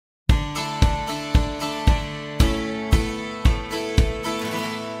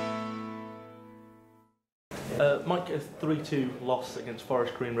Mike, a 3-2 loss against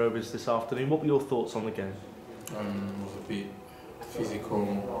Forest Green Rovers this afternoon. What were your thoughts on the game? It was a bit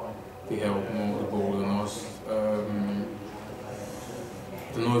physical. They held more of the ball than us. I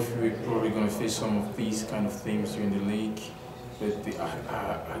don't know if we're probably going to face some of these kind of things during the league, but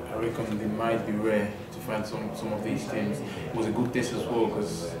I reckon they might be rare to find some of these teams. It was a good test as well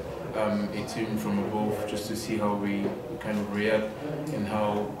because a team from above, just to see how we kind of react and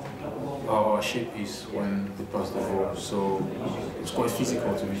how our shape is when we pass the ball. So it's quite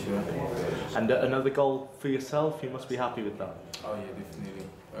physical, to be fair. And another goal for yourself, you must be happy with that. Oh yeah, definitely.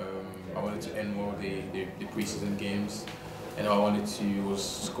 I wanted to end more the pre-season games, and I wanted to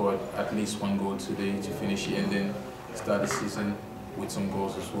score at least one goal today to finish it, and then start the season with some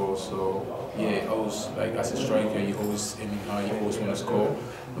goals as well. So yeah, I was like, as a striker, you always aiming high, you always want to score,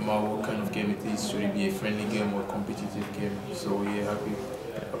 no matter what kind of game it is. Should it be a friendly game or a competitive game? So yeah, happy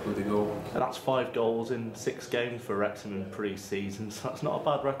with the goal. And that's 5 goals in 6 games for Wrexham in pre-season, so that's not a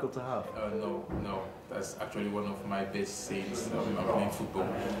bad record to have. No, that's actually one of my best since I'm playing football.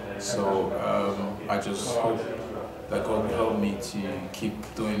 So I just hope that God will help me to keep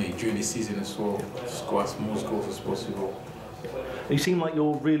doing it during the season as well, score as most goals as possible. You seem like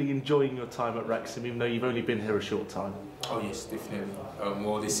you're really enjoying your time at Wrexham, even though you've only been here a short time. Oh yes, definitely.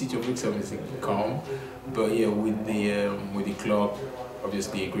 Well, the city of Wrexham is calm, but yeah, with the club,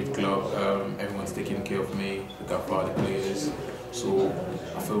 obviously a great club. Everyone's taking care of me, look after the players, so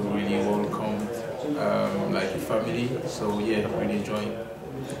I feel really welcomed, like a family. So yeah, I'm really enjoying.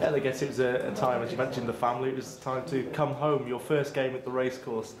 And I guess it was a time, as you mentioned, the family. It was time to come home. Your first game at the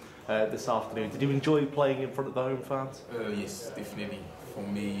racecourse this afternoon. Did you enjoy playing in front of the home fans? Yes, definitely. For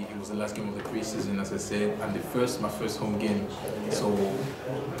me, it was the last game of the pre-season, as I said, and my first home game. So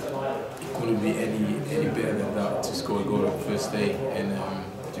it couldn't be any better than that to score a goal on the first day and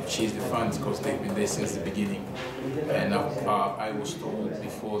to chase the fans because they've been there since the beginning. And I was told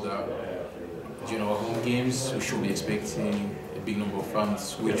before that during our home games we should be expecting a big number of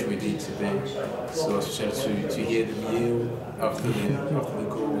fans, which we did today. So especially to hear them yell after the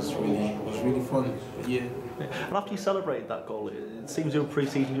goal was really fun. But yeah. And after you celebrated that goal, it seems in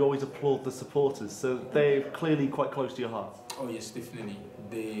pre-season you always applaud the supporters, so they're clearly quite close to your heart. Oh yes, definitely.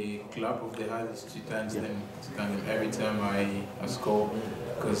 The clap of the hands to thank them every time I score,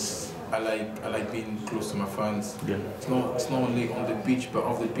 because I like being close to my fans. Yeah. It's not only on the pitch, but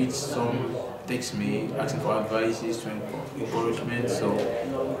off the pitch. Some text me asking for advices, to encouragement. So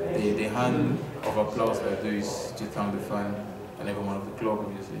the hand of applause I do is to thank the fan and everyone of the club,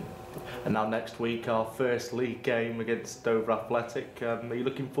 obviously. And now next week, our first league game against Dover Athletic. Are you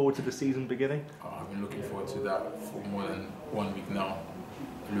looking forward to the season beginning? I've been looking forward to that for more than 1 week now.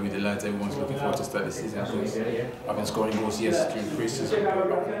 With the lads, everyone's looking forward to start the season because I've been scoring goals during pre-season, but I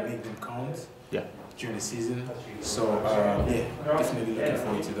want to make them count during the season. So yeah, definitely looking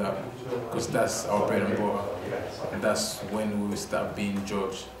forward to that because that's our bread and butter, and that's when we will start being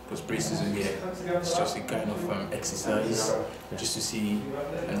judged. Because pre-season, it's just a kind of exercise just to see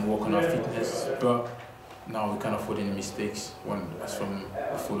and work on our fitness. But now we can't afford any mistakes as from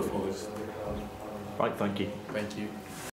the 4th of August. Right, thank you. Thank you.